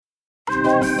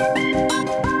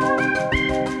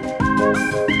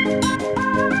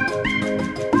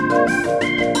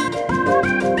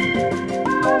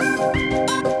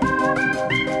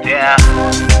Yeah,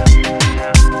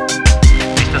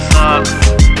 Mr. Sock,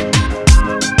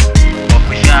 vou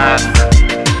puxar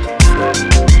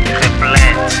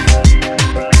Replentes.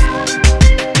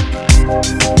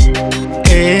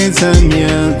 És a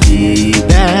minha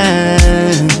vida,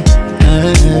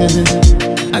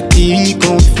 a ti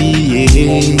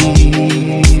confiei.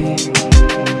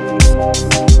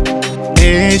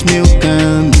 És meu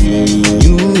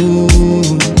caminho,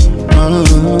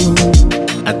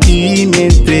 a ti me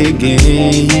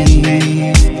entreguei,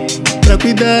 pra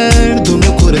cuidar do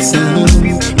meu coração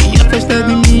e afastar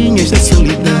de mim esta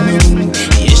solidão.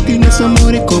 E este nosso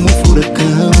amor é como um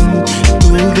furacão. Tu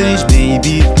vês,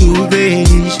 baby, tu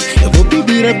vês. Eu vou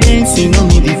pedir a bênção em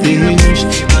nome de Deus,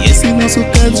 e esse nosso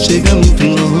caso chega muito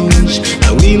longe.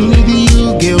 I will leave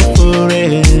you, girl,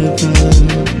 forever,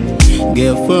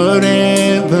 girl, forever.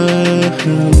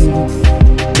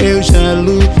 Eu já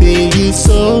lutei e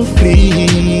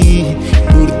sofri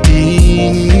por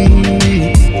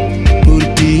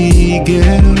ti,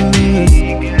 girl.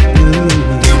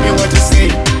 Tell me what you say,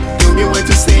 tell me what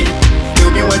you say,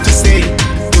 tell me what you say,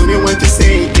 tell me what you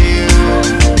say, girl.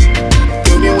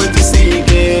 Tell me what you say,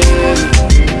 girl.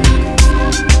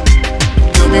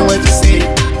 Tell me what you say,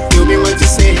 tell me what you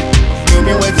say, tell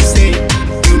me what you say,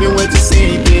 tell me what you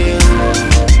say, girl.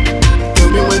 Tell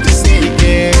me what you say,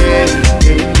 girl.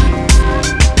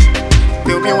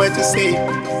 Tell me what you say,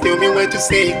 tell me what you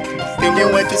say, tell me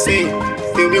what you say,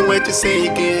 tell me what you say,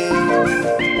 girl.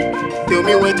 Tell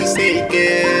me what you say,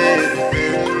 girl.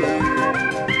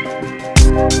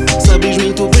 Sabes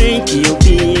muito bem que eu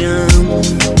te amo,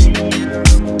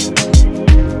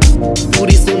 por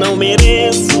isso não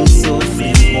mereço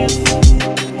sofrer.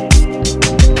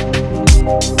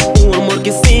 O amor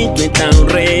que sinto é tão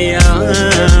real,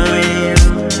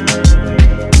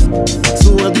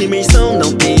 sua dimensão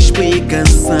não tem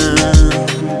explicação.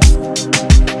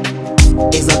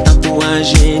 És a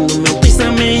tatuagem no meu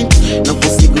pensamento, não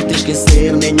consigo te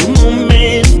esquecer nenhum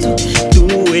momento.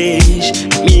 Tu és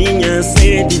minha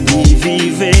sede de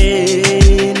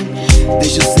viver.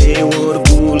 Deixa o seu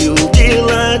orgulho de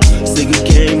lado, segue o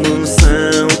que a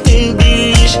emoção te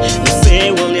diz. No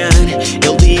seu olhar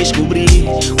eu descobri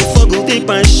o fogo de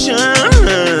paixão.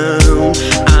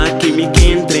 Há química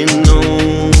entre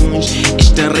nós,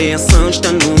 esta reação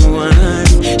está no ar,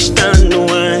 está no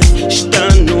ar, está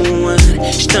no ar,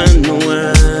 está no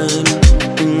ar.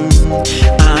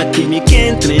 Há química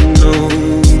entre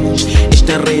nós,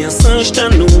 esta reação está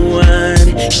no ar,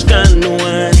 está no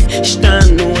ar, está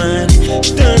no ar,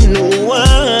 está no ar.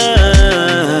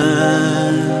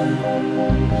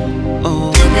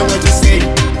 Oh. Tell me what you say,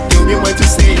 tell me what you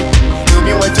say, tell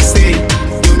me what you say,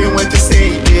 tell me what you say,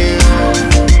 girl.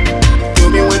 Tell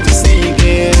me what you say,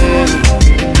 girl.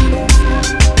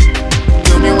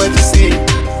 Tell me what you say,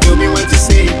 tell me what you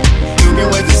say, tell me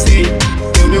what you say,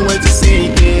 tell me what you say,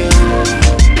 girl.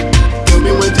 Tell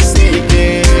me what you say,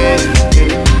 girl.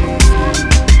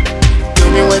 Tell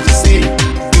me what you say,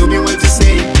 tell me what you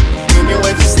say, tell me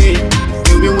what you say,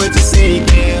 tell me what you say,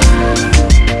 girl.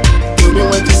 Tell me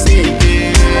what you say,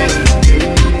 girl.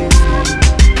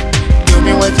 Tell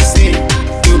me what you say,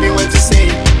 tell me what you say,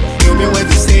 tell me what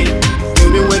you say, tell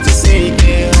me what you say,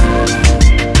 girl.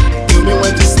 Tell me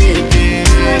what you say,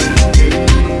 girl.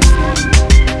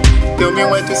 Tell me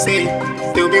what you say,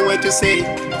 tell me what you say,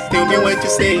 tell me what you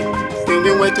say, tell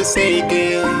me what you say,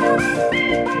 girl.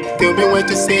 Tell me what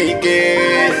you say,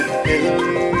 girl.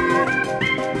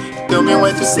 Tell me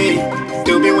what you say,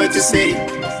 tell me what you say,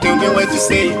 tell me what you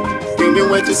say, tell me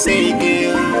what you say,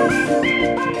 girl.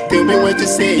 Tell me what you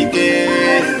say,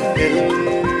 girl.